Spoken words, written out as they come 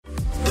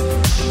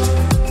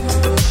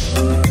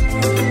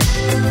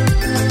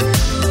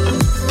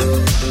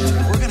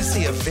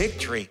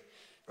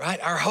right?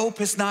 Our hope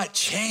has not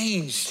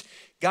changed.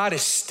 God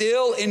is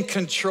still in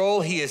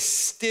control. He is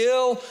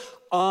still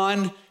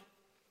on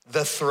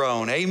the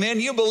throne. Amen.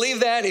 You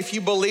believe that? If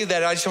you believe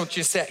that, I just want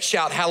you to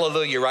shout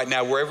hallelujah right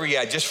now, wherever you're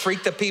at. Just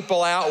freak the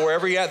people out,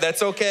 wherever you're at.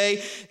 That's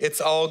okay.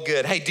 It's all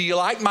good. Hey, do you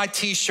like my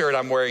t-shirt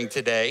I'm wearing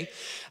today?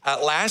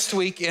 Last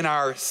week in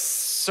our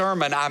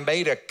sermon, I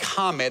made a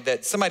comment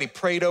that somebody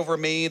prayed over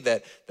me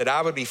that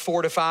I would be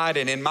fortified.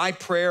 And in my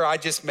prayer, I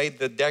just made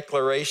the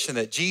declaration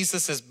that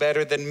Jesus is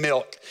better than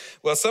milk.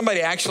 Well,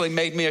 somebody actually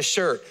made me a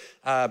shirt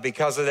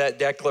because of that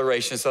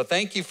declaration. So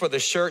thank you for the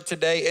shirt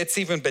today. It's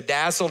even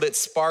bedazzled, it's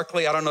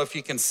sparkly. I don't know if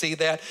you can see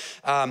that.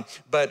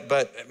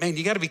 But man,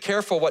 you got to be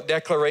careful what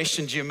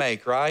declarations you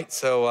make, right?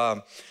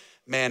 So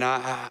man,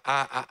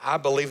 I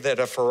believe that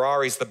a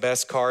Ferrari's the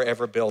best car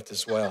ever built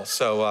as well.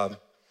 So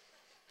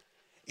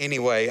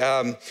anyway,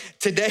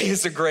 today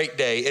is a great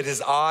day. It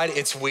is odd,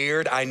 it's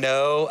weird, I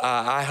know.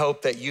 I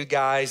hope that you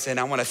guys, and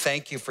I want to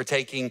thank you for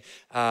taking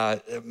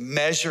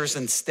measures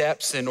and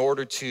steps in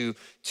order to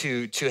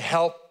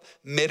help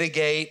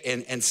mitigate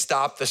and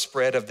stop the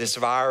spread of this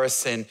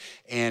virus. And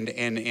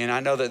I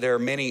know that there are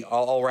many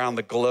all around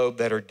the globe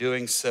that are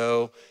doing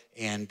so.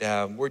 And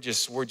we're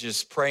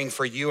just praying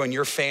for you and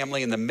your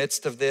family in the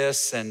midst of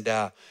this,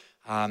 and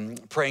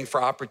praying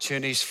for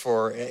opportunities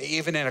for,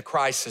 even in a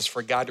crisis,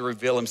 for God to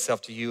reveal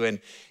himself to you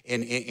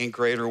in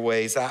greater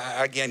ways.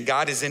 Again,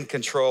 God is in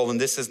control,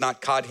 and this has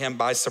not caught him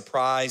by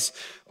surprise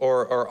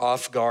or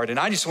off guard. And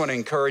I just want to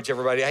encourage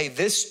everybody, hey,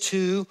 this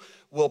too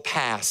will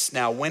pass.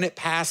 Now, when it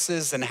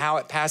passes and how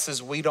it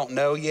passes, we don't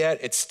know yet.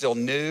 It's still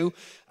new.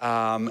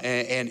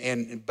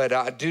 But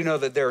I do know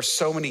that there are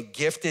so many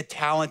gifted,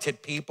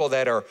 talented people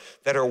that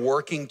are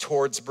working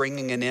towards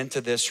bringing an end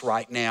to this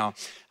right now.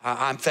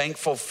 I'm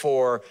thankful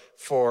for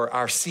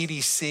our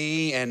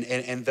CDC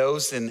and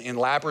those in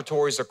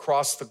laboratories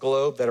across the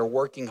globe that are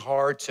working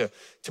hard to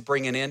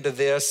bring an end to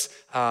this.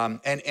 And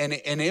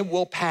it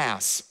will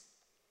pass.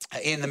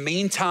 In the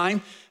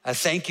meantime,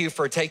 thank you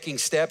for taking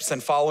steps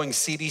and following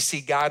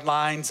CDC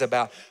guidelines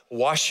about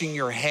washing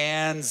your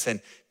hands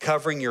and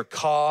covering your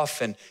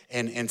cough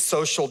and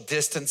social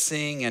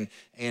distancing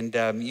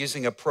and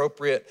using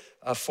appropriate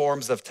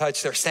forms of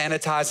touch. They're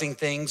sanitizing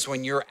things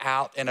when you're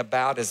out and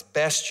about as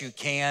best you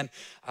can.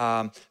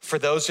 For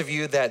those of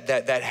you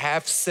that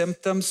have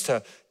symptoms,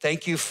 to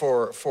thank you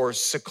for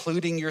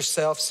secluding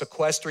yourself,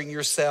 sequestering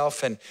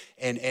yourself,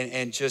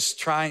 and just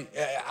trying.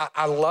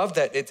 I love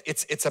that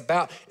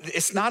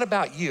it's not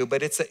about you,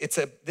 but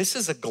this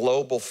is a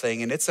global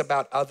thing, and it's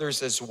about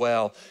others as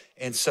well.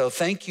 And so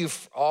thank you,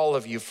 all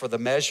of you, for the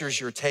measures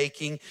you're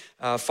taking,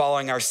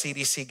 following our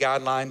CDC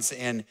guidelines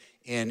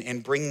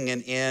and bringing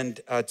an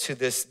end to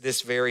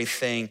this very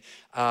thing.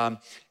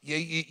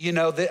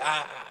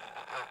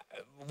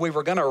 We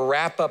were going to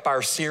wrap up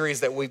our series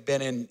that we've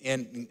been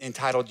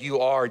entitled You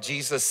Are.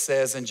 Jesus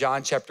says in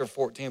John chapter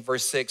 14,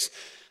 verse 6,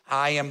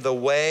 I am the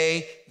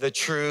way, the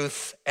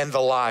truth, and the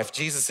life.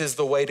 Jesus is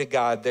the way to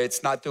God.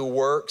 It's not through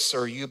works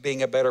or you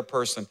being a better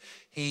person.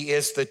 He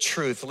is the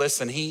truth.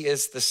 Listen, he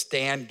is the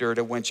standard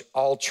at which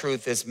all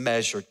truth is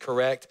measured,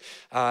 correct?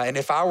 And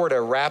if I were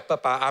to wrap up,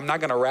 I'm not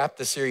going to wrap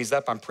the series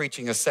up. I'm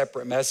preaching a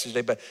separate message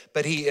today,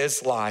 but he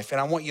is life. And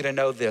I want you to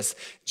know this.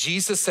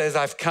 Jesus says,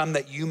 I've come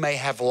that you may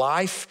have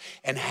life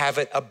and have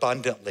it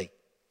abundantly.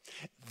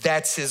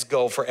 That's his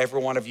goal for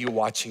every one of you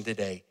watching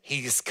today.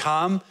 He's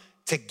come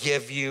to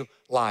give you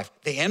life.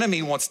 The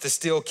enemy wants to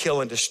steal,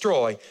 kill, and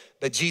destroy,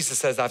 but Jesus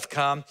says, I've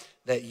come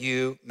that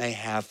you may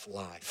have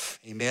life.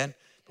 Amen.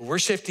 We're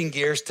shifting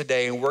gears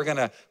today, and we're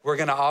gonna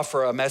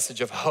offer a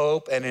message of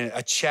hope and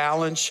a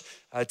challenge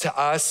to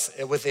us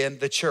within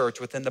the church,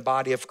 within the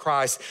body of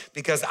Christ,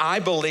 because I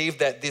believe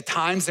that the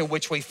times in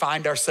which we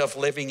find ourselves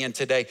living in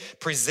today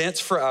presents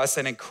for us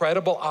an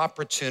incredible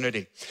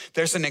opportunity.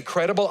 There's an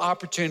incredible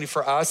opportunity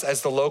for us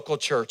as the local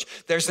church.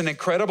 There's an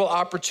incredible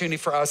opportunity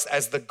for us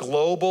as the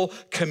global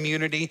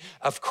community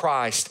of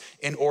Christ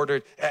in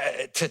order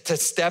to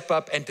step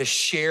up and to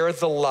share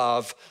the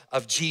love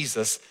of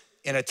Jesus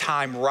in a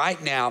time right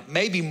now,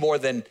 maybe more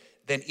than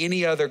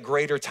any other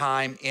greater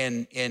time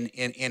in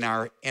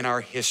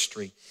our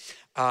history.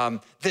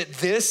 That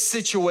this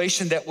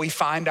situation that we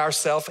find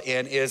ourselves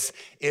in is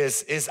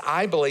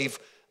I believe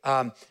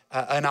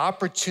an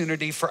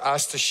opportunity for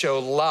us to show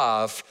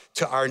love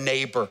to our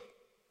neighbor.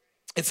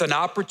 It's an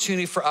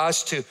opportunity for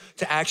us to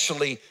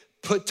actually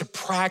put to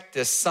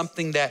practice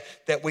something that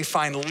we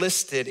find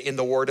listed in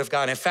the Word of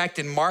God. In fact,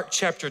 in Mark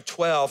chapter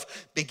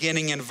 12,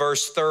 beginning in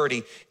verse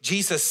 30,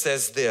 Jesus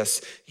says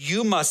this,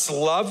 you must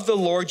love the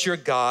Lord your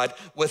God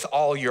with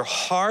all your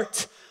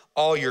heart,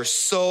 all your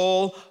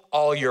soul,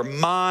 all your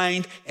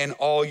mind, and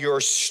all your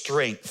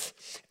strength.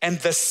 And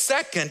the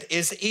second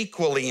is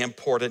equally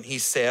important, he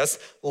says,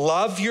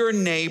 love your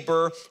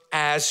neighbor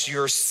as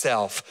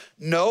yourself.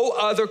 No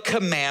other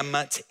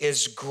commandment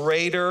is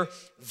greater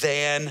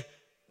than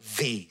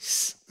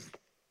these.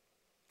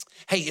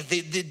 Hey,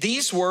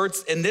 these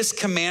words and this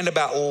command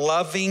about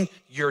loving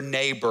your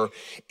neighbor,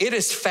 it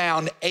is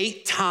found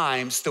 8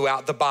 times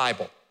throughout the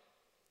Bible.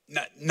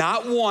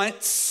 Not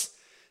once,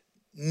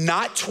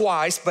 not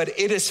twice, but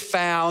it is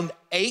found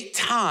 8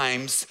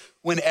 times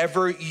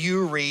whenever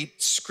you read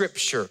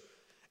scripture.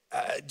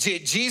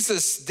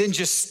 Jesus didn't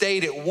just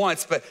state it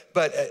once, but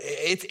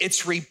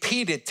it's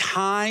repeated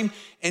time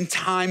and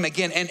time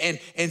again.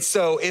 And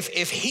so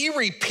if he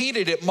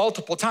repeated it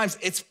multiple times,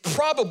 it's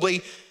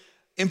probably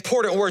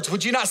important words.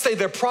 Would you not say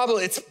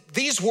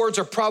these words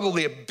are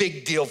probably a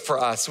big deal for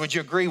us? Would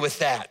you agree with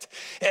that?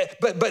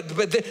 But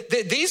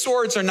these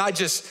words are not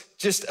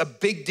just a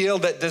big deal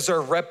that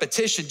deserve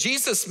repetition.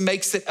 Jesus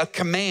makes it a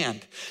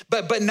command.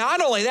 But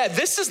not only that,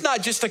 this is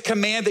not just a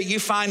command that you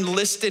find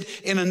listed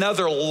in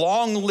another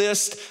long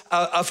list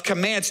of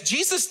commands.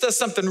 Jesus does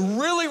something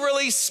really,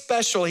 really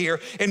special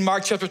here in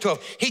Mark chapter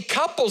 12. He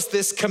couples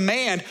this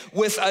command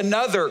with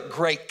another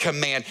great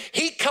command.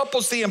 He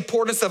couples the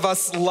importance of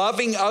us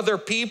loving other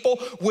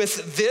people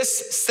with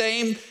this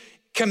same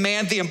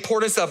command, the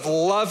importance of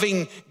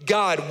loving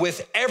God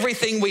with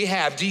everything we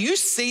have. Do you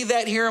see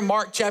that here in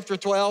Mark chapter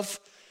 12?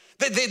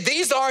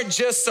 These aren't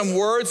just some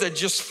words that are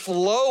just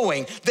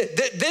flowing.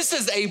 This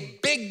is a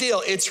big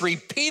deal. It's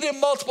repeated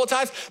multiple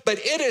times, but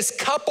it is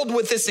coupled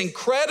with this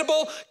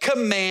incredible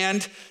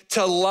command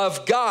to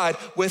love God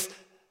with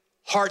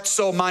heart,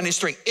 soul, mind, and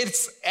strength.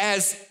 It's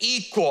as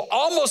equal,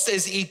 almost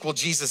as equal,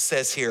 Jesus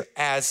says here,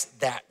 as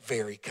that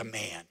very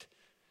command.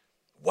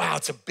 Wow,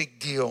 it's a big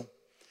deal.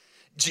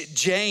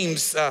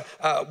 James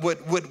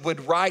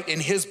would write in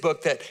his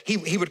book that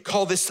he would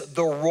call this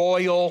the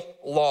royal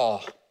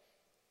law.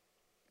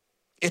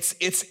 It's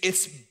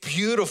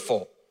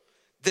beautiful.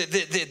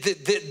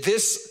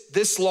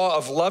 This law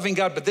of loving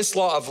God, but this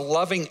law of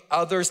loving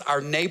others, our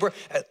neighbor,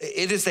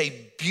 it is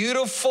a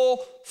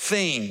beautiful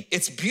thing.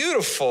 It's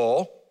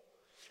beautiful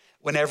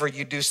whenever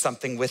you do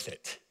something with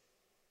it,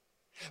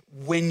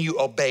 when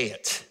you obey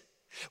it,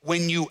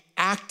 when you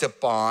act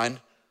upon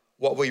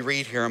what we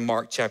read here in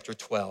Mark chapter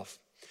 12.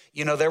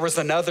 You know, there was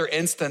another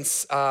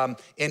instance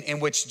in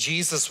which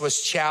Jesus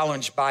was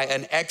challenged by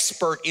an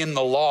expert in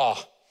the law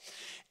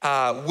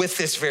with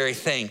this very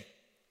thing.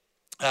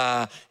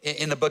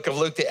 In the book of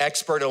Luke, the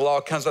expert in the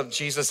law comes up to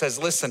Jesus, says,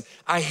 listen,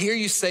 I hear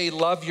you say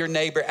love your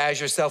neighbor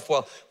as yourself.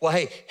 Well,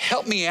 hey,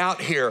 help me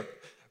out here,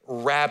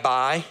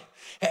 Rabbi.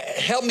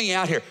 Help me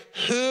out here.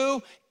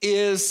 Who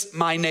is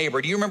my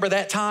neighbor? Do you remember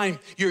that time?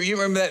 You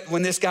remember that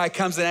when this guy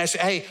comes and asks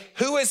you, hey,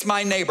 who is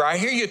my neighbor? I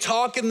hear you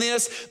talking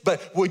this,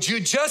 but would you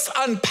just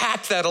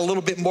unpack that a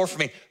little bit more for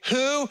me?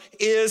 Who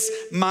is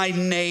my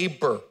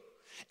neighbor?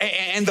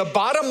 And the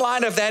bottom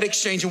line of that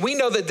exchange, and we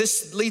know that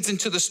this leads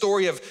into the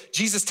story of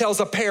Jesus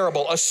tells a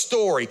parable, a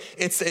story.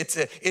 It's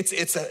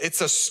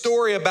a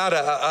story about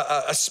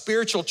a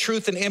spiritual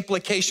truth and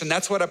implication.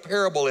 That's what a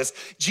parable is.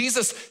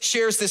 Jesus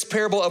shares this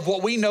parable of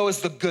what we know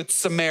as the Good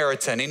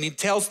Samaritan. And he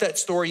tells that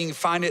story. You can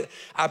find it,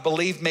 I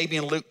believe, maybe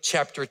in Luke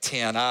chapter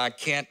 10. I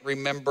can't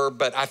remember,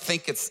 but I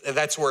think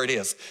that's where it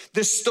is.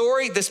 This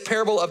story, this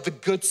parable of the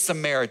Good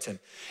Samaritan.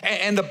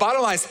 And the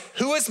bottom line is,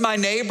 who is my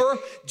neighbor?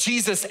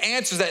 Jesus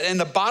answers that. And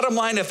the bottom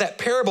line of that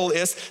parable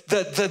is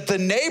the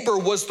neighbor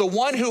was the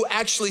one who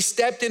actually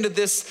stepped into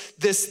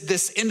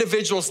this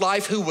individual's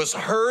life who was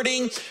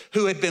hurting,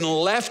 who had been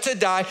left to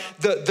die.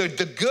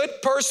 The good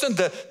person,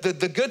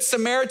 the Good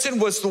Samaritan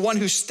was the one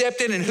who stepped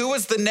in. And who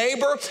was the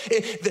neighbor?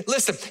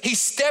 Listen, he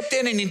stepped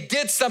in and he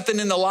did something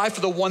in the life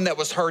of the one that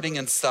was hurting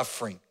and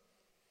suffering.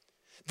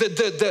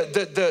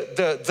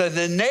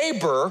 The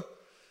neighbor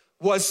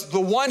was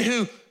the one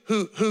who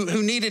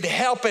needed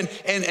help, and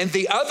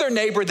the other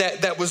neighbor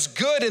that was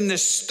good in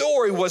this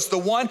story was the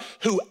one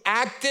who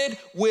acted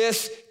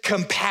with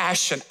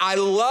compassion. I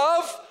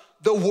love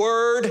the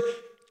word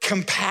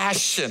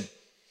compassion.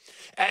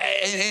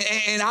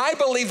 And I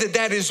believe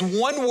that is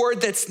one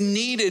word that's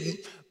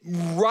needed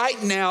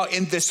right now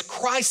in this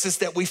crisis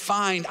that we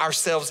find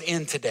ourselves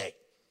in today.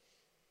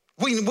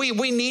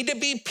 We need to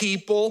be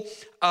people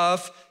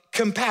of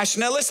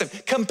compassion. Now listen,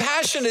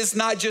 compassion is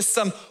not just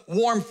some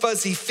warm,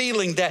 fuzzy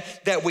feeling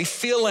that we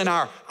feel in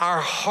our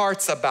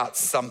hearts about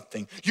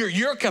something.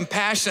 You're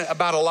compassionate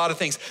about a lot of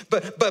things.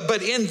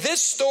 But in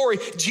this story,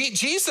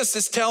 Jesus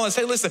is telling us,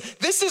 hey, listen,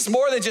 this is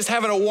more than just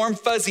having a warm,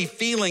 fuzzy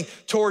feeling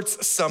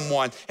towards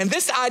someone. And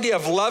this idea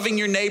of loving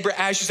your neighbor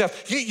as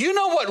yourself, you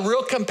know what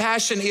real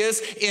compassion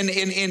is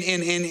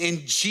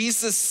in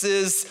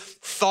Jesus's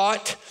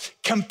thought?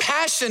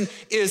 Compassion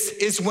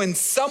is when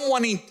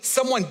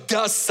someone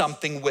does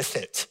something with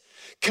it.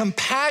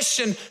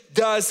 Compassion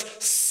does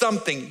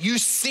something. You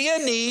see a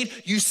need,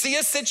 you see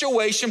a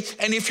situation,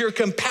 and if you're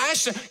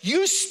compassionate,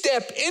 you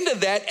step into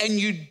that and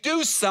you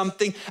do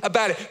something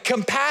about it.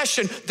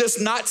 Compassion does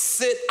not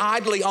sit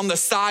idly on the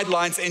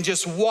sidelines and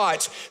just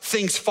watch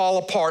things fall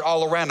apart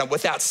all around them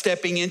without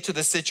stepping into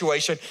the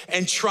situation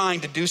and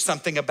trying to do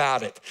something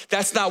about it.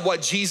 That's not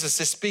what Jesus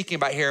is speaking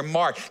about here in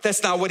Mark.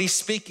 That's not what he's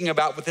speaking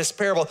about with this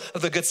parable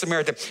of the Good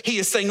Samaritan. He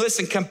is saying,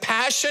 listen,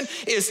 compassion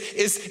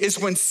is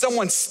when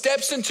someone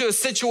steps into a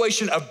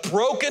situation of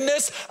brokenness,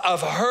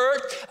 of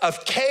hurt,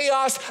 of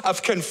chaos,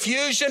 of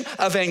confusion,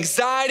 of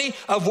anxiety,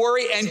 of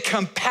worry, and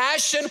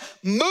compassion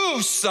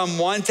moves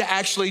someone to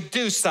actually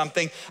do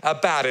something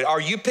about it. Are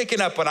you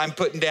picking up what I'm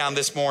putting down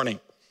this morning?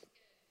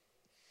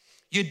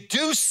 You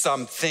do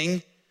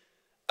something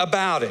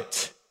about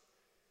it.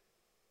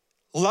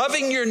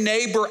 Loving your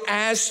neighbor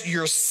as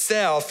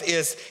yourself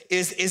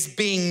is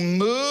being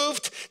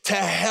moved to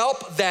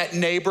help that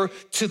neighbor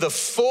to the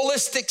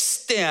fullest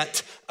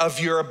extent of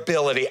your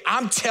ability.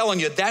 I'm telling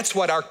you, that's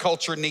what our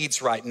culture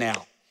needs right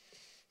now.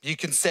 You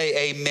can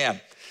say amen.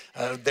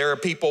 There are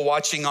people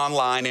watching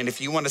online, and if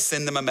you want to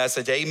send them a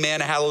message,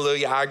 amen,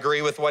 hallelujah, I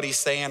agree with what he's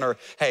saying, or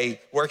hey,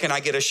 where can I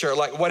get a shirt?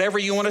 Like whatever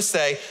you want to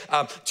say,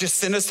 just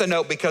send us a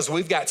note, because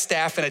we've got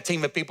staff and a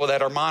team of people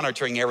that are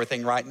monitoring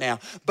everything right now.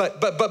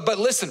 But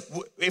listen,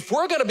 if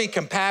we're going to be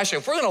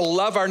compassionate, if we're going to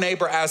love our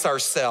neighbor as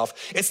ourselves,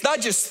 it's not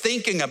just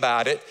thinking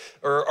about it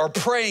or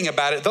praying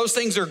about it. Those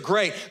things are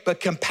great, but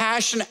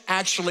compassion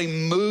actually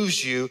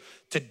moves you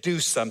to do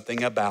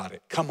something about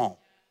it. Come on.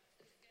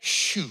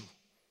 Shoo.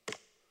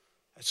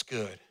 That's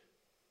good.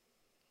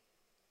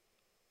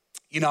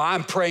 You know,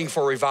 I'm praying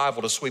for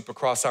revival to sweep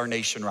across our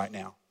nation right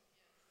now.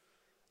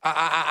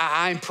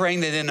 I'm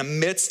praying that in the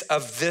midst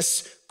of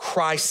this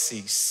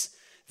crisis,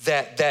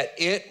 that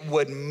it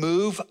would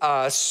move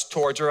us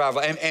towards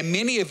revival. And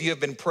many of you have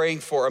been praying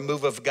for a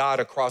move of God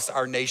across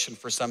our nation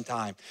for some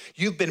time.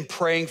 You've been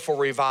praying for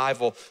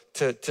revival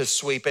to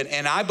sweep.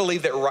 And I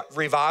believe that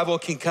revival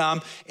can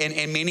come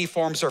in many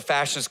forms or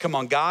fashions. Come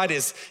on, God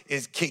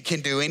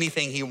can do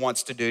anything he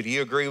wants to do. Do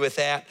you agree with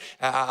that?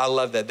 I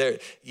love that.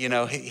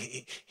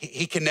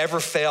 He can never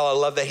fail. I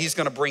love that he's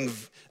gonna bring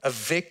a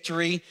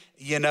victory,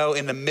 in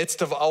the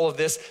midst of all of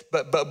this.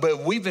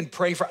 But we've been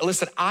praying for,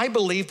 listen, I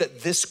believe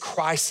that this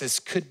crisis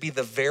could be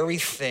the very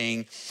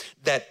thing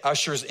that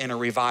ushers in a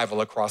revival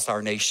across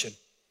our nation.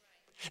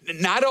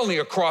 Not only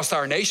across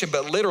our nation,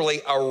 but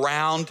literally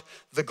around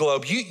the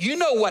globe. You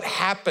know what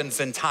happens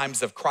in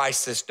times of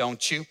crisis,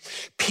 don't you?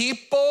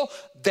 People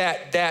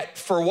that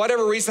for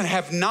whatever reason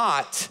have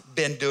not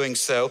been doing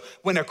so,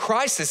 when a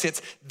crisis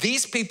hits,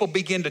 these people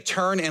begin to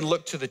turn and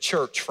look to the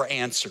church for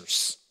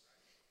answers.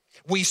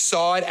 We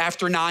saw it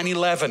after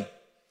 9/11.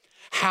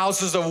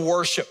 Houses of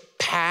worship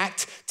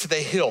packed to the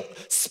hilt,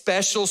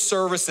 special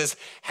services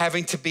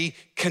having to be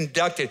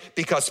conducted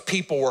because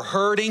people were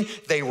hurting,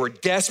 they were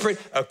desperate,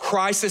 a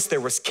crisis, there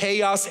was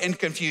chaos and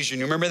confusion.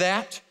 You remember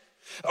that?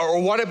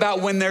 Or what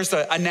about when there's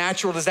a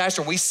natural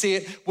disaster? We see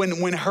it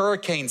when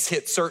hurricanes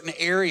hit certain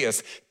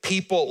areas.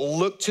 People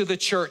look to the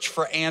church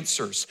for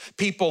answers.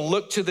 People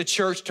look to the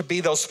church to be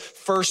those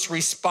first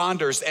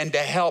responders and to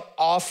help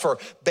offer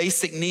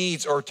basic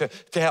needs or to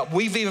help.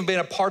 We've even been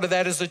a part of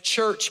that as a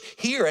church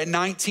here at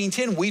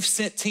 1910. We've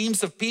sent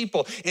teams of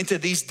people into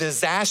these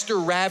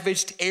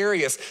disaster-ravaged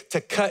areas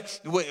to cut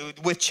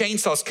with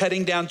chainsaws,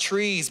 cutting down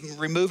trees,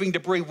 removing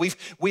debris.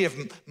 We have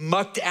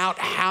mucked out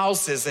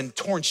houses and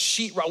torn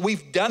sheetrock.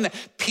 We've done that.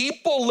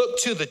 People look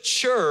to the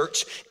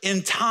church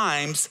in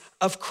times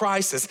of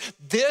crisis.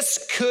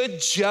 This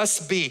could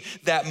just be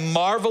that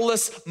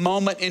marvelous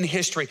moment in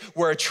history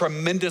where a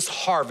tremendous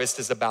harvest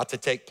is about to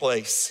take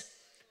place.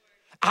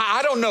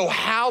 I don't know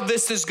how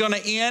this is gonna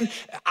end.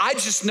 I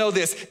just know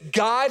this: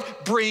 God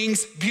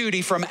brings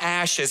beauty from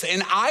ashes.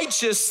 And I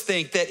just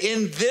think that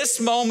in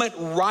this moment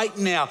right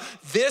now,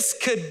 this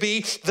could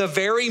be the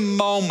very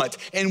moment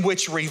in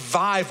which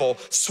revival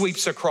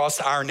sweeps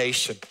across our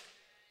nation.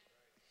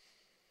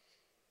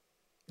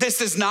 This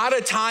is not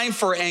a time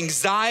for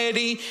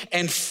anxiety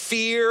and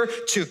fear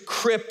to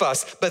grip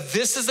us, but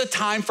this is a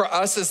time for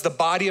us as the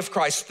body of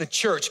Christ, the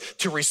church,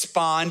 to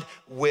respond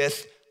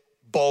with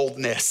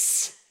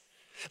boldness.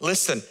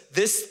 Listen,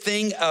 this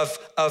thing of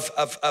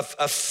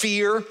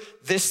fear,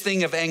 this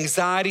thing of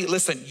anxiety,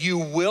 listen, you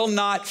will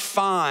not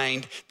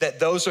find that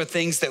those are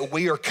things that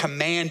we are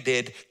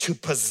commanded to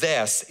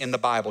possess in the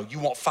Bible. You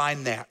won't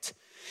find that.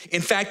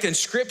 In fact, in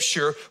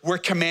scripture, we're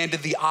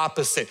commanded the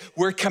opposite.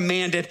 We're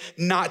commanded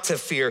not to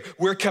fear.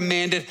 We're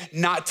commanded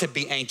not to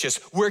be anxious.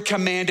 We're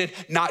commanded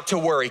not to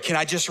worry. Can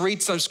I just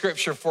read some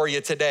scripture for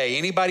you today?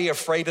 Anybody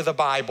afraid of the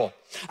Bible?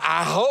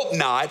 I hope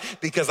not,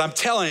 because I'm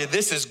telling you,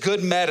 this is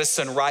good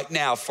medicine right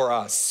now for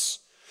us.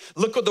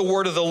 Look what the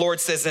word of the Lord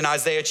says in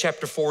Isaiah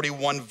chapter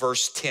 41,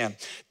 verse 10.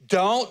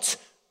 Don't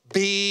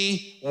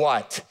be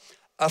what?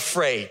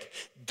 Afraid.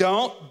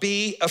 Don't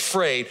be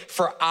afraid,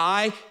 for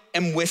I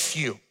am with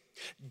you.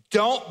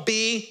 Don't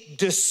be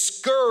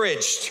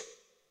discouraged,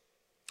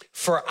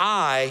 for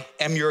I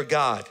am your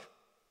God.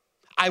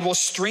 I will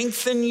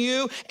strengthen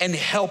you and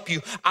help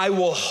you. I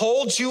will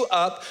hold you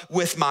up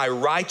with my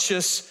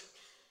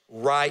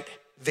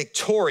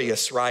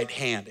victorious right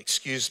hand.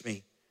 Excuse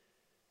me.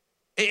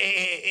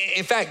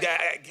 In fact,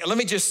 let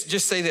me just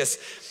say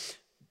this.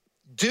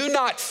 Do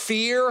not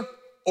fear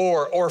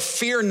or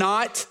fear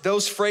not,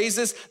 those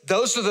phrases,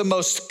 those are the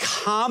most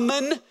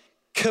common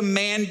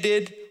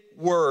commanded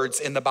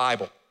words in the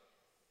Bible.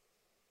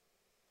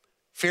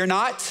 Fear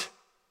not,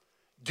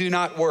 do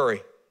not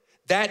worry.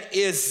 That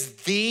is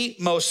the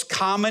most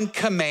common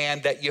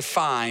command that you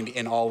find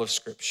in all of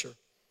Scripture.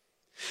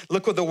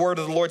 Look what the word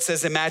of the Lord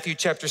says in Matthew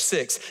chapter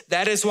 6.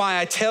 That is why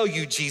I tell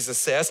you, Jesus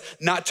says,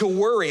 not to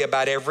worry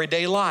about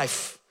everyday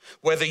life,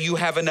 whether you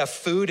have enough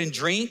food and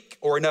drink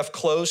or enough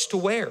clothes to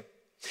wear.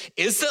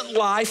 Isn't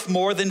life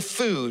more than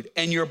food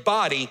and your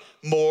body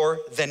more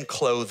than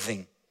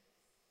clothing?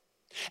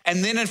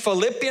 And then in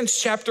Philippians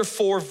chapter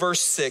 4,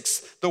 verse 6,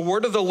 the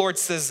word of the Lord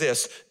says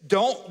this: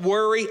 don't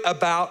worry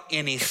about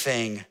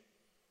anything.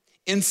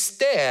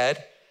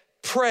 Instead,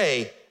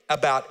 pray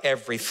about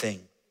everything.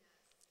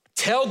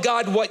 Tell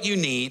God what you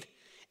need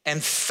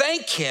and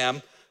thank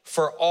him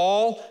for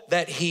all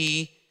that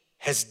he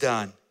has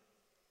done.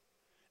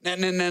 Now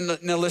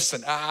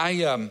listen,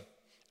 I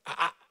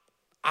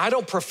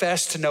don't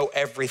profess to know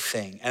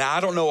everything, and I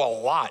don't know a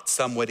lot,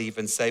 some would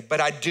even say, but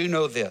I do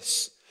know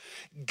this.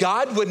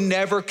 God would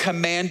never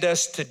command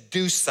us to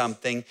do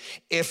something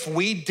if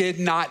we did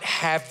not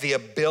have the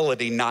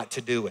ability not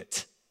to do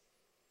it.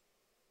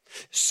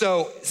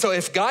 So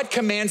if God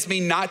commands me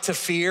not to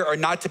fear or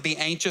not to be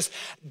anxious,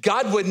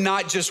 God would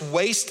not just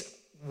waste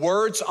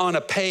words on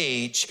a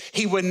page.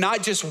 He would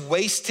not just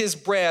waste his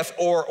breath,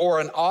 or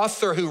an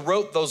author who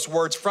wrote those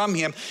words from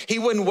him. He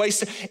wouldn't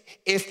waste it.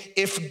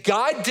 If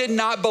God did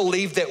not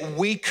believe that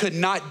we could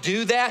not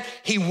do that,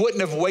 he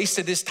wouldn't have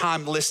wasted his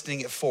time listing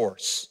it for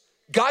us.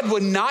 God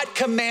would not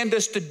command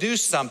us to do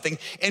something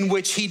in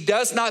which he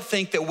does not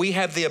think that we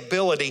have the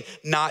ability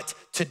not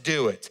to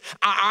do it.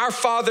 Our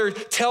Father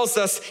tells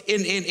us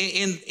in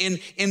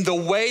the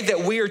way that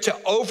we are to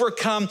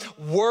overcome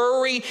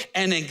worry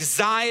and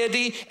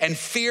anxiety and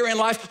fear in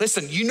life.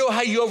 Listen, you know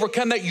how you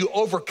overcome that? You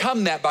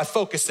overcome that by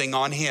focusing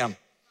on him.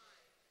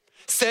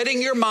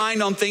 Setting your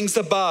mind on things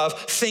above,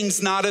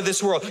 things not of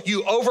this world.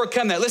 You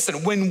overcome that.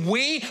 Listen, when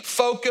we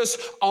focus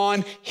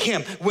on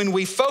him,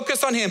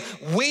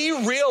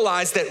 we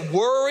realize that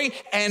worry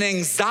and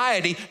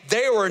anxiety,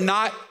 they were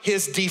not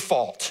his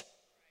default.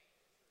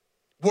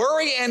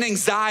 Worry and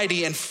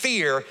anxiety and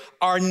fear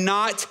are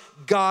not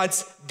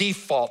God's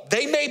default.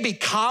 They may be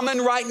common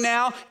right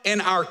now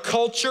in our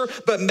culture,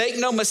 but make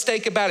no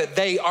mistake about it,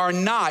 they are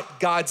not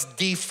God's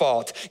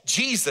default.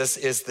 Jesus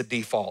is the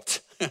default.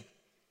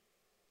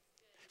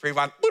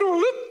 Rewind.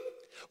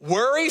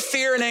 Worry,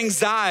 fear, and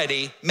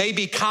anxiety may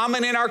be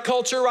common in our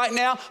culture right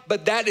now,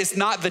 but that is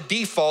not the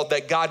default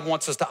that God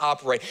wants us to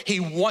operate.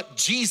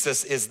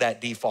 Jesus is that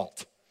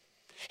default.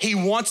 He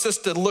wants us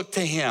to look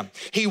to him.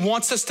 He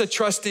wants us to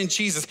trust in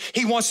Jesus.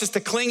 He wants us to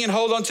cling and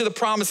hold on to the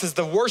promises.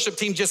 The worship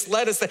team just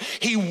led us there.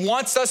 He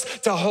wants us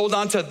to hold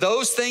on to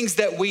those things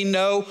that we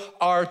know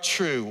are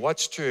true.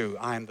 What's true?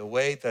 I am the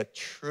way, the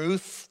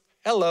truth,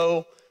 and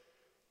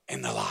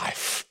the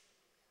life.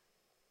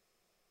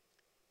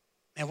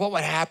 And what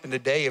would happen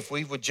today if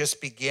we would just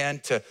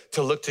begin to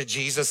look to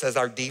Jesus as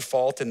our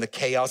default in the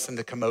chaos and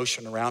the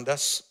commotion around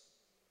us?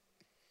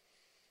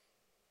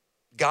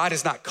 God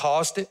has not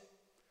caused it,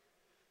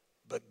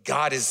 but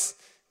God is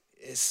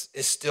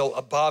still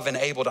above and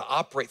able to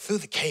operate through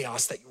the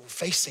chaos that you're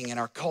facing in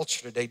our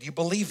culture today. Do you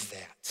believe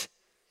that?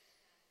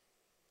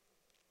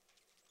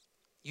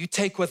 You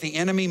take what the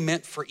enemy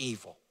meant for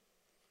evil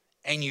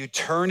and you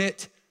turn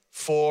it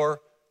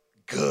for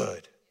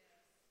good.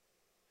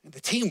 The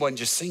team wasn't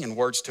just singing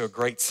words to a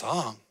great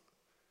song,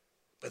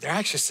 but they're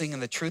actually singing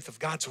the truth of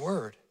God's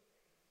word.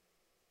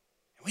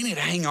 And we need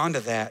to hang on to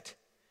that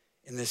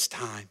in this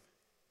time.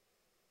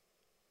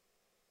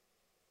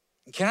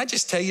 And can I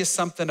just tell you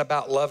something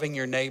about loving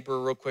your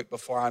neighbor real quick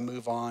before I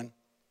move on?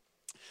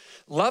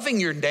 Loving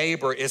your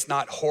neighbor is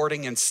not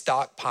hoarding and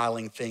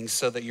stockpiling things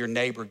so that your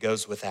neighbor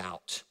goes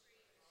without.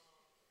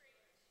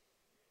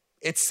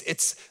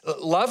 It's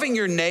loving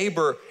your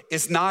neighbor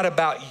is not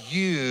about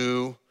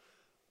you.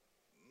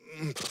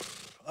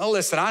 Oh,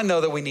 listen, I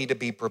know that we need to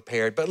be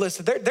prepared, but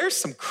listen, there's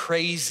some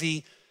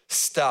crazy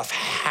stuff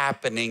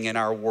happening in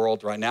our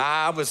world right now.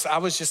 I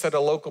was just at a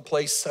local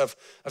place of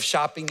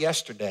shopping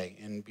yesterday,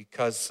 and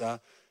because I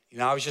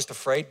was just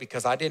afraid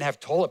because I didn't have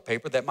toilet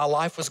paper that my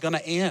life was going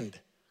to end.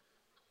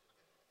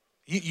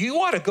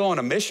 You ought to go on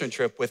a mission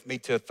trip with me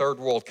to a third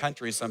world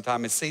country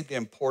sometime and see the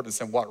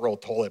importance and what role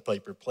toilet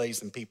paper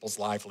plays in people's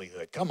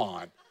livelihood. Come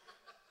on.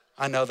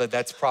 I know that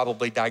that's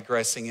probably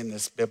digressing in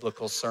this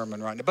biblical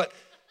sermon right now, but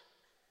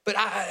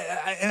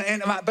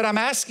I'm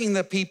asking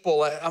the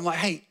people, I'm like,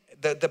 hey,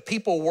 the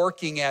people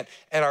working at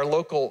our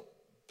local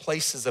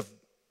places of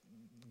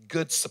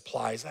good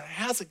supplies,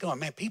 how's it going?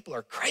 Man, people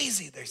are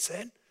crazy, they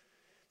said.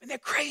 Man, they're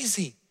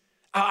crazy.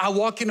 I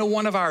walk into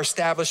one of our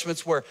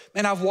establishments where,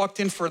 man, I've walked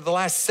in for the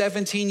last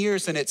 17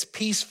 years and it's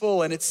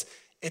peaceful and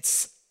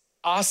it's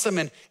awesome.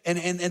 And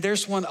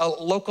there's a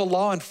local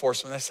law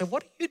enforcement. I said,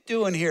 what are you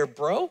doing here,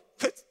 bro?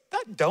 That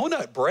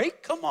donut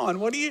break? Come on,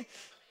 what are you?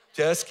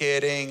 Just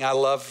kidding,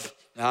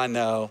 I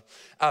know.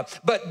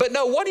 But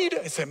no, what are you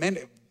doing? I said, man,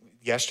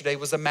 yesterday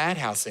was a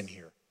madhouse in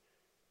here.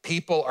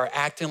 People are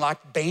acting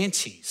like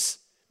banshees.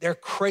 They're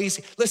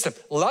crazy. Listen,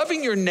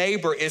 loving your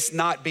neighbor is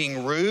not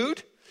being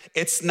rude.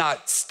 It's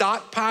not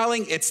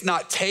stockpiling. It's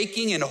not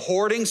taking and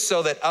hoarding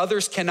so that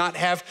others cannot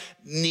have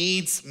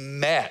needs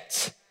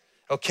met.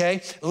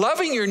 Okay?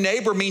 Loving your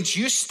neighbor means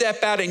you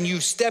step out and you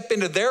step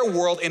into their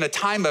world in a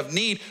time of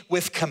need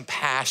with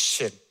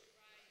compassion.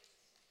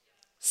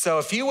 So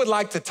if you would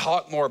like to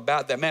talk more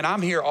about that, man,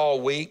 I'm here all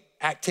week.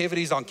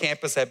 activities on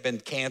campus have been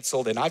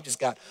canceled, and I've just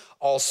got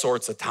all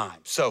sorts of time.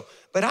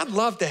 But I'd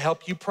love to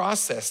help you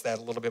process that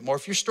a little bit more.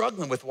 If you're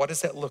struggling with what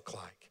does that look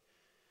like?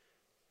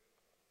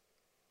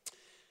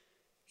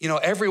 You know,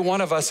 every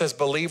one of us as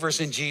believers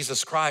in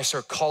Jesus Christ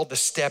are called to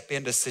step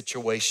into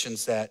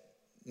situations that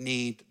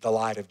need the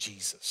light of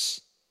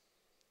Jesus.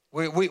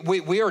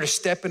 We are to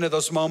step into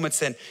those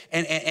moments and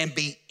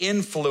be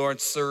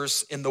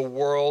influencers in the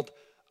world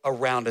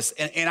around us.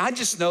 And I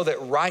just know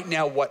that right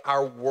now what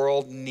our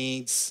world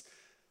needs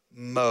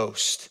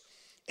most,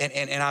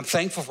 and I'm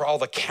thankful for all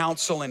the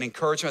counsel and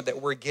encouragement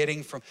that we're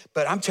getting from,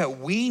 but I'm telling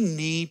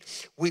you,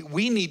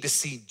 we need to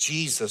see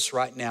Jesus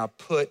right now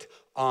put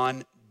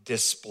on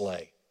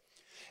display.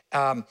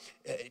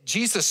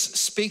 Jesus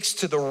speaks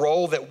to the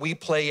role that we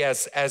play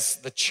as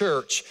the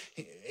church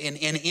in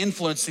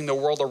influencing the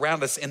world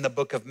around us in the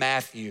book of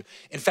Matthew.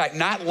 In fact,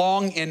 not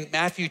long in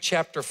Matthew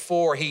chapter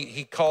 4,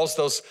 he calls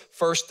those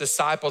first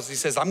disciples. He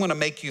says, I'm gonna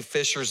make you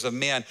fishers of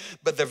men.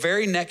 But the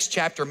very next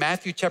chapter,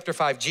 Matthew chapter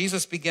 5,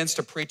 Jesus begins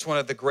to preach one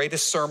of the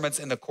greatest sermons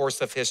in the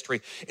course of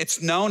history. It's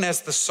known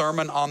as the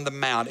Sermon on the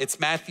Mount. It's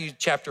Matthew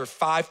chapter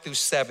 5 through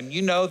 7.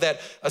 You know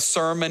that a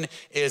sermon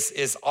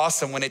is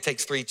awesome when it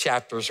takes 3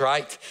 chapters,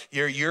 right?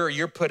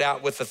 You're put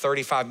out with the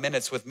 35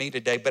 minutes with me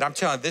today, but I'm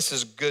telling you, this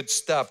is good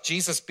stuff.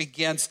 Jesus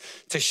begins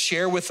to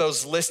share with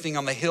those listening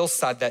on the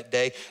hillside that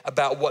day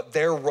about what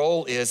their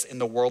role is in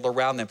the world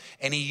around them.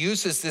 And he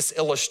uses this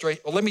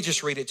illustration. Well, let me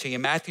just read it to you.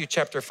 Matthew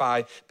chapter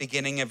 5,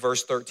 beginning in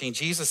verse 13.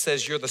 Jesus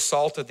says, you're the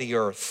salt of the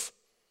earth.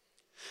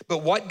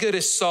 But what good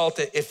is salt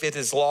if it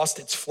has lost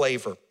its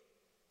flavor?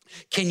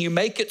 Can you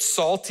make it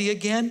salty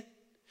again?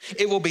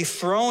 It will be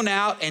thrown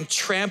out and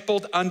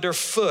trampled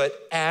underfoot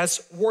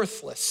as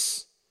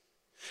worthless.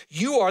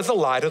 You are the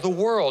light of the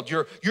world.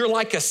 You're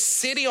like a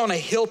city on a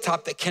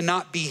hilltop that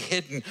cannot be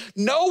hidden.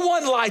 No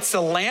one lights a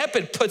lamp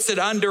and puts it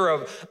under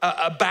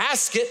a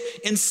basket.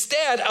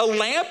 Instead, a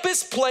lamp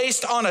is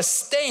placed on a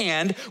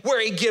stand where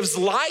it gives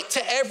light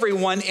to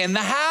everyone in the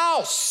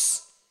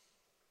house.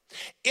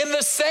 In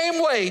the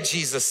same way,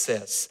 Jesus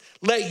says,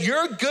 let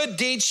your good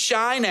deeds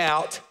shine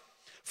out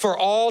for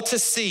all to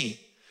see,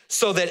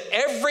 so that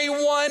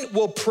everyone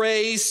will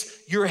praise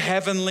your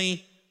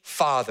heavenly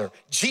Father.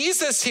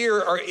 Jesus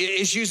here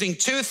is using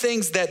 2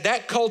 things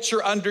that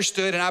culture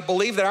understood, and I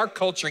believe that our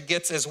culture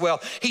gets as well.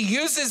 He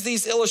uses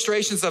these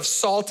illustrations of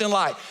salt and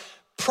light,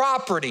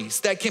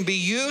 properties that can be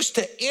used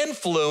to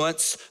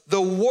influence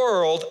the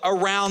world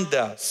around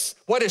us.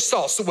 What is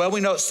salt? Well, we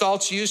know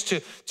salt's used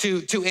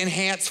to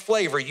enhance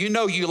flavor. You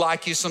know you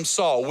like you some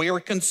salt. We are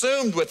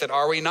consumed with it,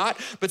 are we not?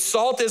 But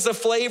salt is a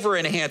flavor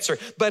enhancer,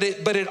 but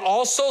it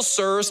also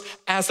serves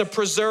as a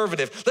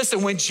preservative.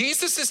 Listen, when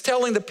Jesus is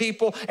telling the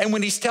people and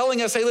when he's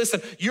telling us, hey, listen,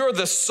 you're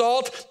the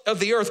salt of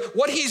the earth,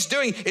 what he's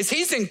doing is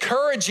he's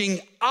encouraging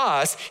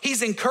us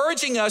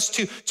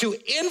to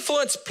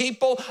influence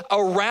people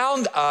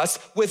around us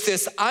with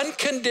this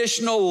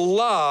unconditional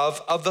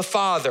love of the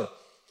Father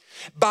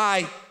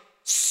by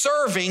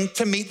serving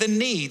to meet the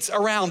needs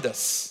around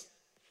us.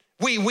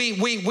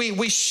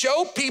 We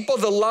show people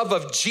the love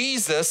of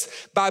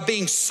Jesus by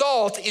being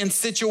salt in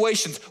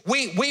situations.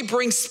 We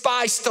bring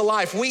spice to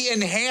life. We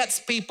enhance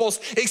people's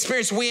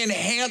experience. We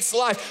enhance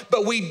life,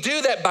 but we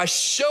do that by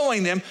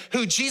showing them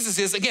who Jesus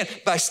is, again,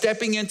 by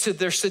stepping into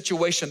their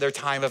situation, their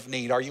time of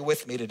need. Are you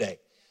with me today?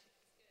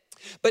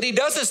 But he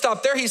doesn't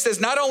stop there. He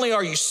says, not only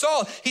are you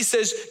salt, he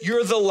says,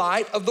 you're the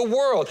light of the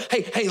world.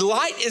 Hey,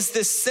 light is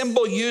this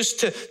symbol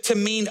used to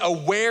mean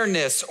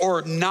awareness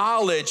or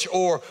knowledge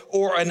or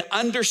an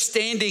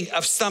understanding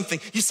of something.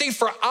 You see,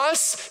 for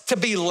us to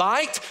be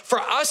light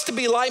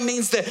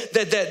means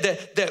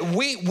that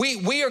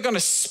we are going to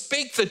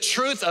speak the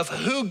truth of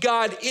who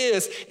God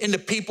is into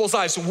people's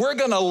lives. We're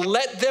going to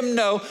let them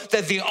know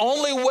that the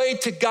only way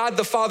to God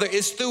the Father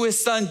is through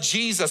his son,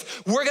 Jesus.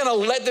 We're going to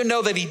let them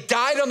know that he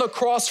died on the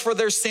cross for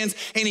their sins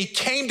and he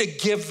came to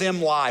give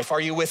them life. Are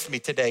you with me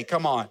today?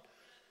 Come on.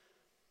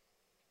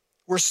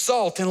 We're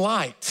salt and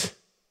light.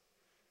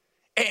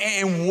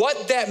 And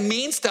what that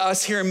means to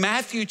us here in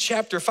Matthew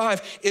chapter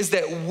 5 is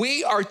that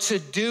we are to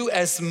do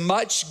as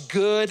much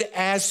good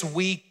as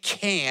we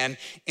can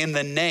in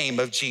the name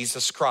of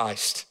Jesus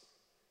Christ.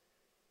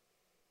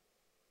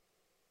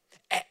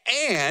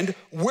 And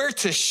we're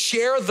to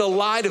share the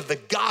light of the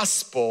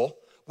gospel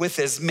with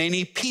as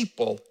many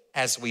people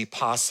as we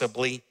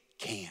possibly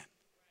can.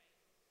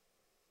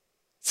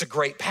 It's a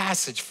great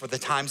passage for the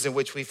times in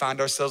which we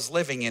find ourselves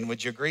living in.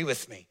 Would you agree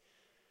with me?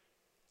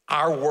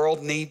 Our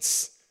world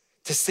needs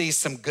to see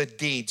some good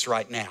deeds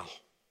right now.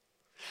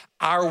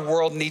 Our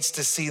world needs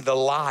to see the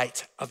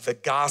light of the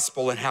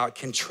gospel and how it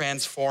can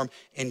transform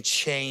and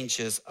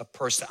changes a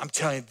person. I'm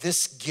telling you,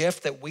 this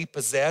gift that we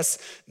possess,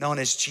 known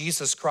as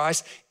Jesus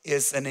Christ,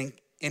 is an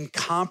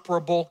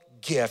incomparable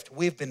gift.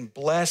 We've been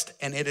blessed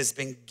and it has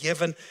been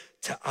given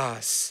to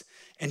us.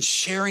 And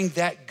sharing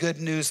that good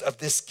news of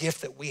this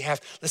gift that we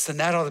have, listen,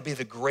 that ought to be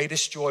the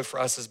greatest joy for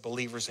us as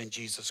believers in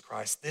Jesus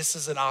Christ. This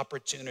is an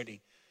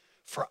opportunity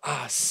for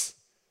us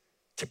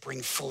to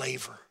bring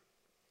flavor,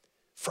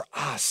 for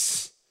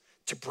us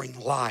to bring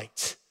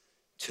light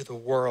to the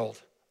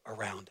world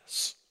around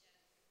us.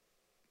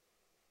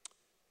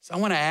 So I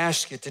want to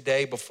ask you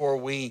today before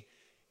we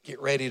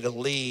get ready to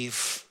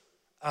leave,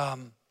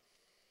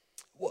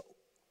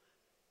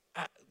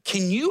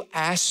 can you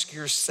ask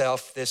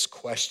yourself this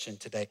question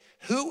today?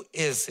 Who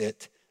is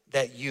it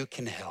that you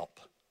can help?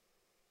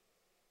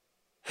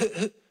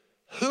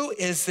 Who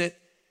is it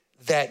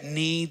that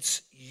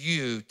needs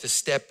you to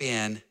step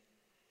in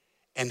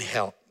and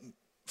help?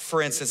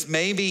 For instance,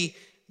 maybe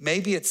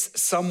it's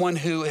someone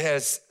who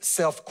has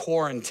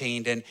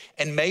self-quarantined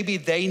and maybe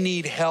they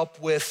need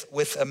help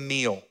with a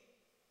meal.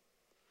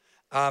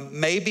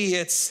 Maybe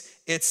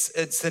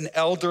it's an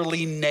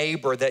elderly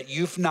neighbor that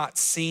you've not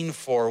seen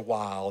for a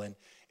while.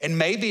 And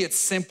maybe it's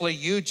simply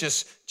you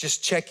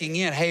just checking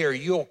in. Hey, are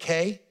you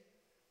okay?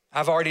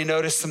 I've already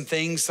noticed some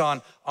things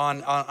on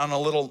a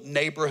little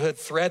neighborhood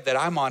thread that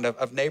I'm on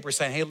of neighbors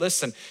saying, hey,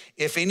 listen,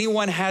 if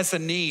anyone has a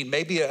need,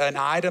 maybe an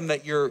item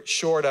that you're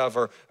short of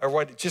or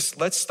what, just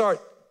let's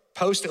start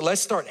posting,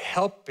 let's start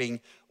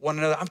helping one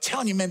another. I'm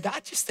telling you, man,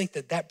 I just think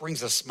that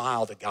brings a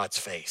smile to God's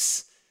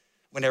face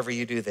whenever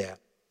you do that.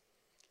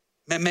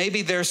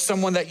 Maybe there's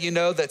someone that you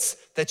know that's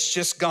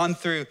just gone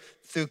through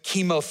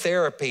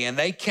chemotherapy and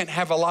they can't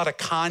have a lot of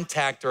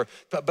contact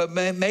but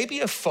maybe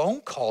a phone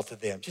call to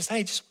them. Just,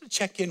 hey, just want to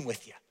check in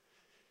with you.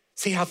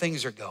 See how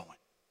things are going.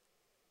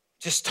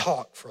 Just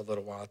talk for a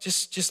little while.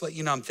 Just let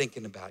you know I'm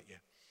thinking about you.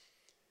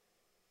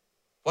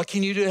 What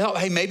can you do to help?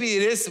 Hey, maybe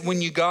it is when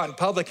you go out in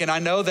public, and I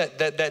know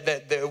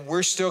that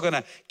we're still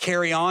gonna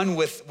carry on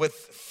with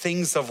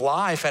things of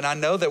life, and I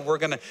know that we're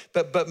gonna,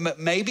 but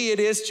maybe it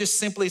is just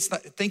simply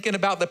thinking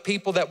about the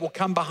people that will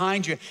come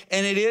behind you,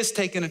 and it is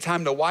taking the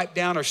time to wipe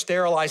down or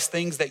sterilize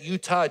things that you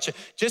touch,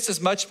 just as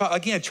much,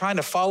 again, trying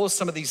to follow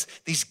some of these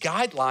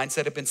guidelines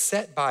that have been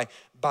set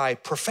by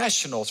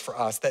professionals for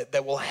us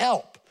that will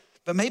help.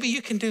 But maybe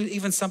you can do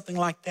even something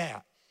like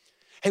that.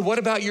 Hey, what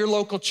about your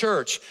local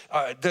church?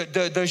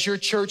 Does your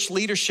church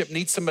leadership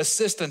need some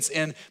assistance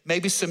in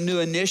maybe some new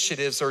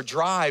initiatives or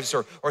drives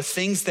or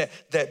things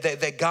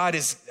that God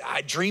is,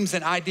 dreams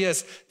and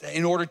ideas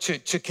in order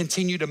to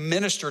continue to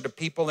minister to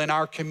people in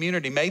our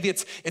community? Maybe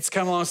it's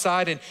come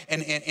alongside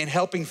and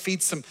helping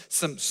feed some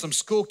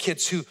school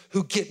kids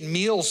who get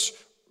meals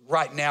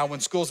right now when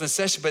school's in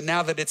session, but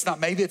now that it's not,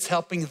 maybe it's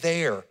helping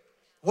there.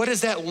 What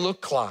does that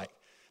look like?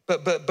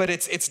 But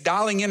it's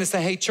dialing in and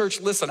saying, hey, church,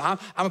 listen, I'm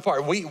a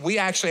part. We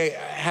actually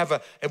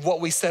have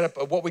what we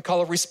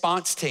call a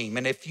response team.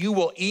 And if you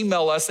will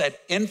email us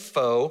at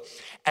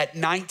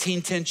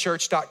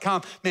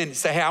info@1910church.com, man,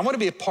 say, hey, I want to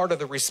be a part of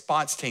the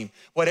response team.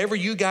 Whatever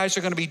you guys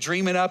are going to be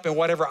dreaming up and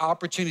whatever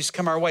opportunities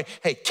come our way,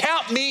 hey,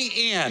 count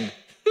me in.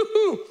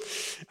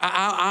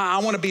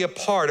 I want to be a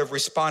part of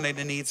responding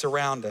to needs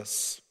around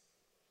us.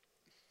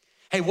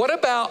 Hey, what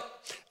about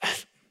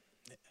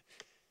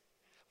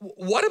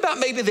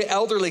maybe the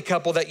elderly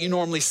couple that you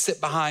normally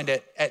sit behind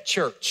at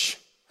church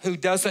who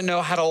doesn't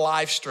know how to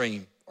live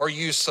stream or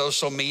use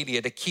social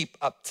media to keep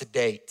up to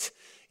date?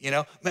 You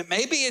know,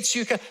 maybe it's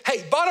you.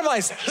 Hey, bottom line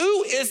is,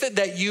 who is it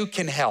that you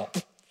can help?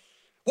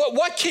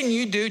 What can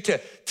you do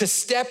to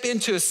step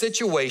into a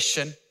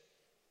situation?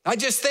 I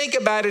just think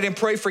about it and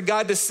pray for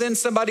God to send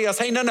somebody else.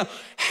 Hey, no.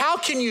 How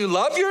can you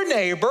love your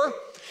neighbor?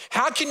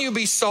 How can you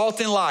be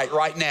salt and light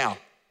right now?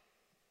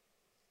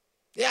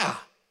 Yeah.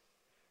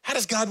 How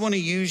does God want to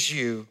use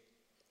you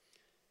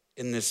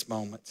in this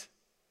moment?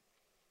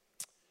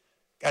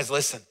 Guys,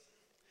 listen,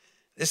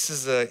 this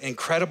is an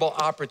incredible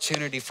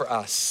opportunity for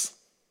us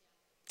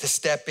to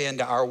step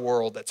into our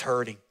world that's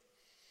hurting,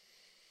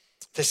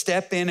 to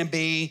step in and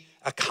be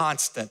a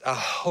constant, a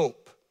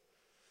hope,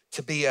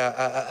 to be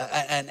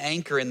an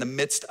anchor in the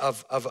midst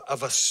of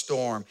a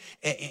storm.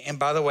 And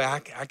by the way,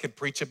 I could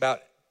preach about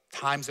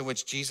times in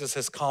which Jesus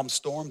has calmed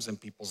storms in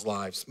people's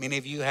lives. Many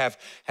of you have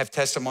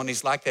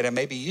testimonies like that, and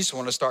maybe you just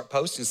want to start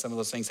posting some of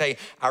those things. Hey,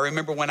 I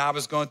remember when I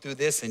was going through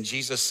this and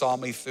Jesus saw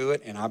me through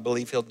it, and I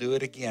believe he'll do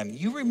it again.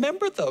 You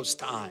remember those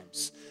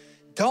times.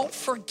 Don't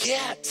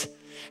forget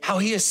how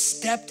he has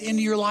stepped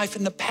into your life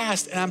in the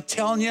past, and I'm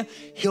telling you,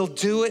 he'll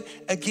do it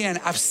again.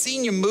 I've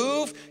seen you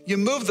move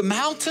the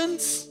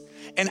mountains,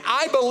 and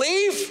I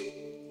believe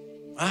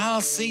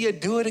I'll see you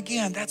do it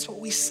again. That's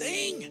what we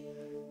sing.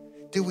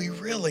 Do we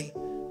really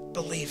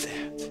believe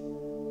that?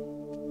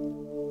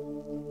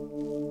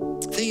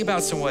 Think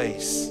about some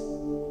ways,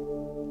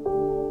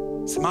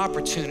 some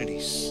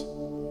opportunities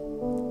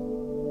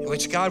in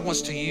which God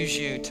wants to use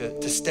you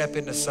to step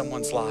into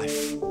someone's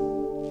life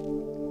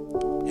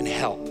and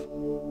help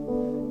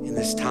in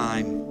this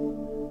time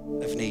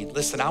of need.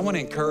 Listen, I want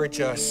to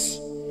encourage us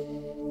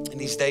in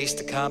these days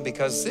to come,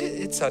 because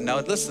it's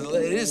unknown.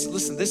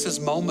 Listen, this is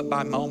moment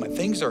by moment.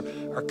 Things are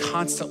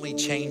constantly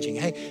changing.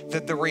 Hey,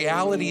 the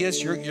reality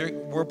is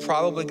we're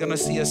probably gonna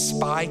see a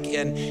spike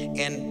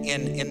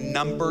in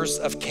numbers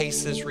of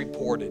cases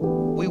reported.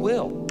 We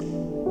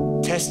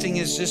will. Testing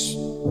is just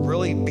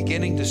really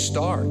beginning to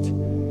start.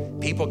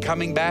 People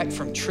coming back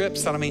from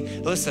trips. I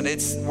mean, listen,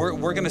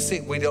 we're gonna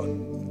see,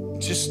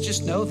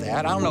 Just know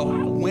that. I don't know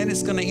when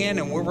it's going to end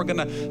and where we're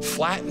going to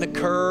flatten the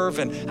curve.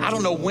 And I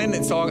don't know when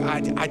it's all,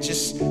 I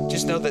just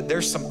know that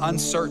there's some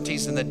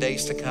uncertainties in the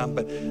days to come.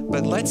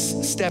 But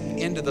let's step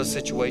into those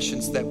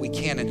situations that we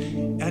can.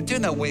 And I do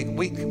know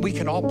we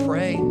can all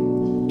pray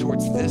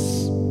towards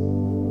this.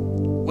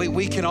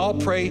 We can all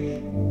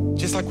pray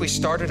just like we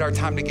started our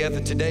time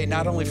together today,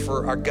 not only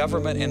for our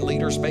government and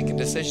leaders making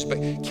decisions, but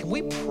can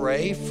we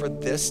pray for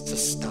this to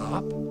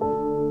stop?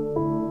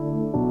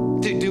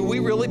 Do we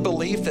really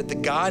believe that the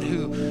God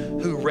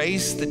who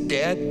raised the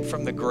dead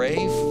from the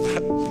grave,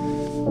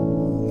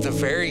 the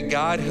very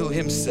God who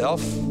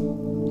himself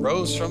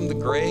rose from the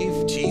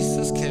grave,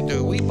 Jesus,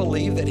 do we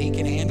believe that he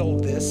can handle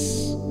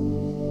this?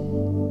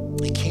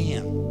 He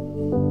can.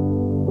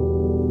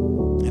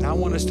 And I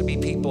want us to be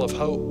people of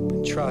hope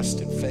and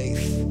trust and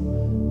faith.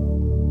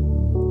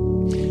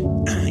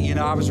 You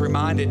know, I was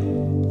reminded,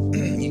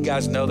 you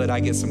guys know that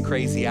I get some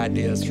crazy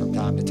ideas from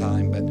time to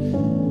time, but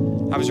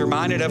I was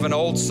reminded of an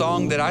old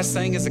song that I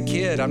sang as a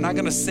kid. I'm not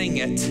gonna sing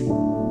it,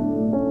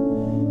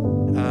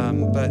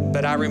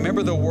 but I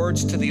remember the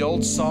words to the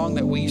old song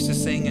that we used to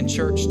sing in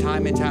church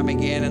time and time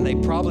again, and they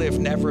probably have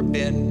never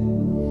been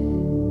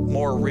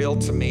more real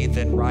to me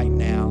than right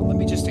now. Let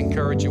me just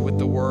encourage you with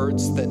the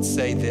words that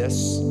say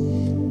this: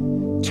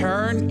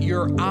 turn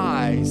your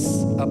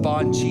eyes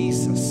upon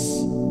Jesus.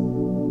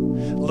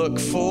 Look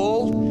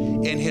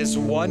full in his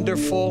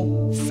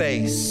wonderful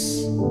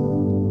face,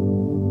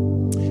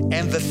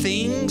 and the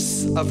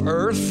things of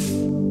earth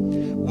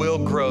will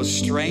grow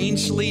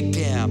strangely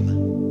dim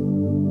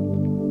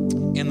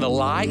in the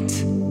light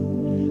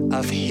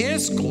of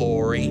his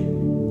glory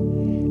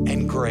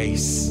and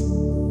grace.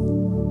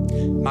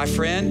 My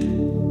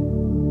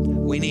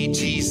friend, we need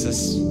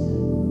Jesus.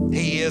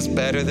 He is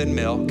better than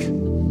milk,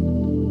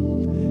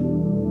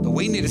 but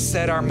we need to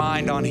set our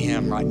mind on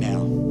him right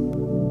now.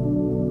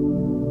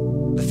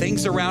 The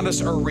things around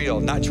us are real,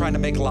 not trying to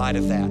make light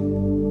of that.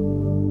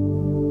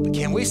 But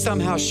can we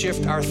somehow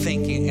shift our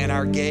thinking and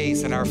our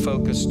gaze and our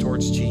focus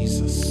towards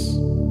Jesus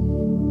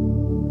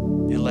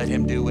and let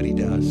him do what he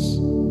does?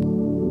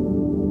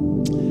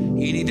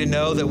 You need to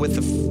know that with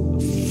the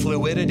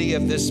fluidity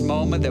of this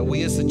moment, that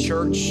we as a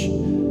church,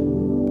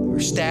 our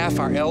staff,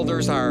 our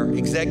elders, our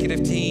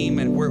executive team,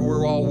 and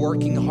we're all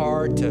working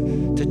hard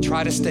to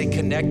try to stay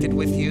connected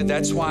with you.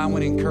 That's why I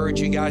want to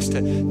encourage you guys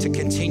to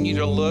continue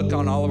to look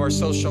on all of our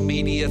social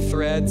media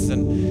threads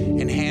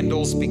and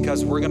handles,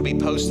 because we're going to be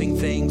posting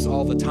things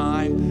all the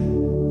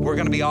time. We're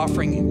going to be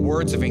offering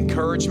words of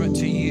encouragement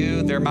to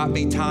you. There might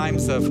be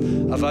times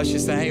of us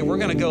just saying, hey, we're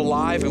going to go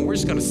live and we're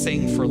just going to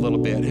sing for a little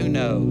bit. Who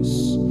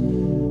knows?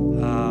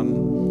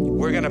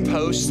 We're going to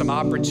post some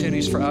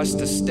opportunities for us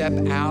to step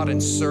out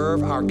and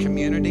serve our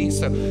community.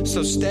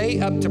 So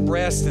stay up to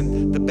breast.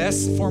 And the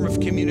best form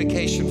of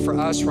communication for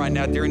us right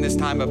now during this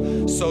time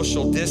of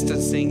social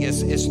distancing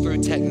is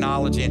through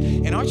technology.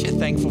 And aren't you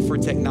thankful for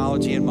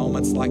technology in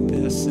moments like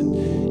this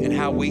and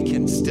how we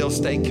can still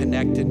stay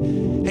connected?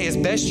 Hey, as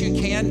best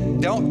you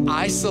can, don't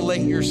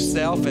isolate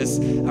yourself.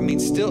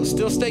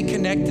 Still stay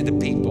connected to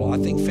people. I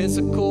think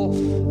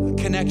physical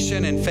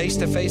connection and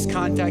face-to-face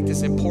contact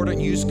is important.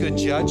 Use good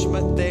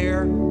judgment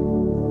there.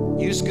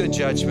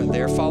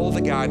 Follow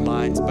the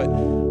guidelines,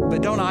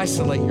 but don't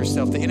isolate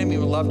yourself. The enemy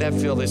would love to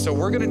feel this. So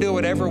we're going to do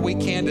whatever we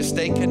can to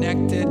stay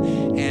connected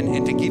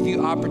and to give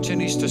you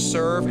opportunities to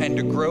serve and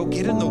to grow.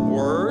 Get in the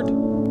Word.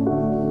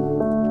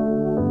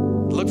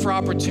 Look for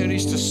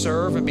opportunities to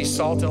serve and be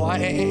salt and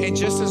light. And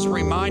just as a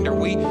reminder,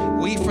 we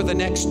for the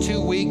next 2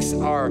 weeks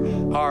are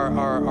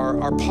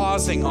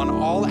pausing on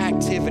all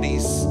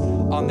activities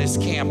on this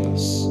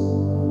campus.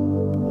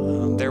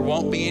 There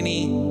won't be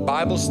any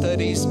Bible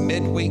studies,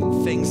 midweek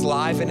things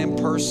live and in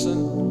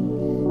person.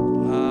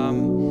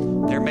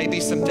 There may be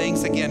some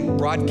things, again,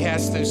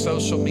 broadcast through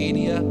social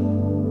media.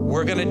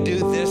 We're going to do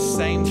this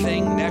same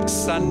thing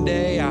next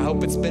Sunday. I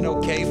hope it's been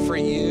okay for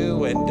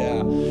you and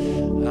that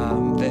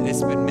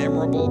it's been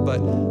memorable.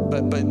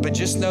 But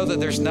just know that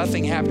there's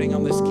nothing happening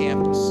on this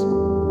campus.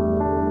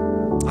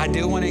 I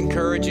do want to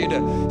encourage you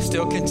to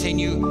still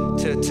continue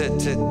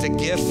to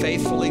give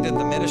faithfully to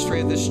the ministry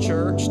of this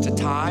church, to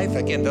tithe.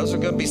 Again, those are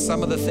going to be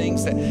some of the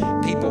things that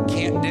people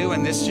can't do,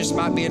 and this just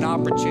might be an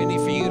opportunity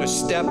for you to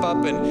step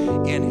up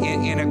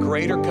in a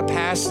greater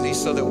capacity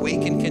so that we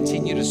can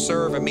continue to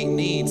serve and meet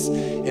needs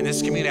in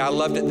this community. I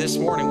loved it this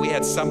morning. We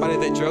had somebody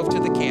that drove to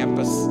the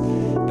campus.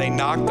 They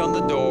knocked on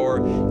the door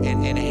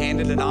and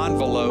handed an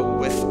envelope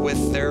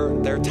with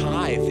their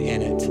tithe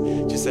in it.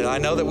 Just said, I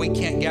know that we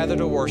can't gather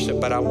to worship,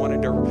 but I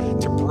wanted to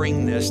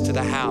bring this to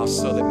the house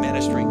so that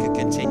ministry could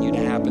continue to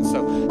happen.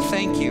 So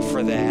thank you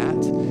for that.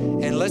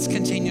 And let's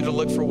continue to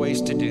look for ways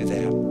to do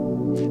that.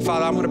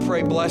 Father, I'm going to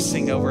pray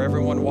blessing over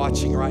everyone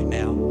watching right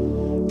now.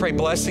 Pray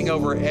blessing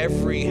over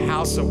every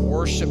house of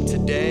worship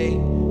today,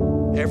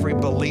 every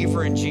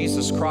believer in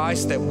Jesus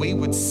Christ, that we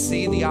would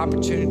see the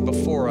opportunity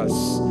before us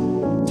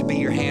to be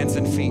your hands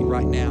and feet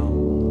right now.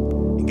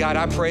 And God,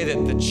 I pray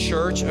that the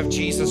church of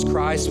Jesus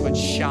Christ would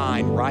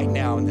shine right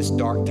now in this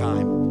dark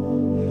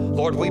time.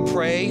 Lord, we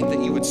pray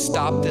that you would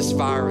stop this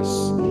virus.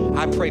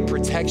 I pray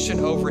protection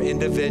over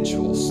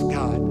individuals,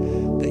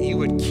 God, that you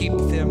would keep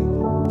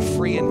them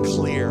free and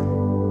clear.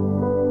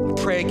 I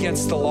pray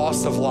against the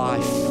loss of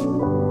life.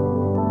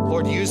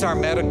 Lord, use our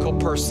medical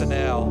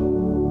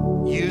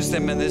personnel. Use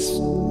them in this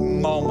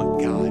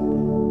moment,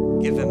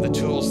 God. Give them the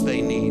tools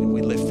they need.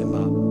 We lift them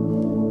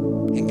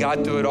up. And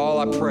God, through it all,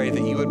 I pray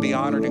that you would be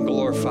honored and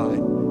glorified,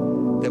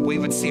 that we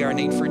would see our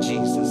need for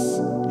Jesus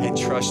and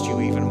trust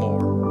you even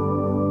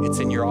more. It's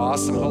in your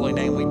awesome holy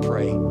name we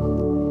pray.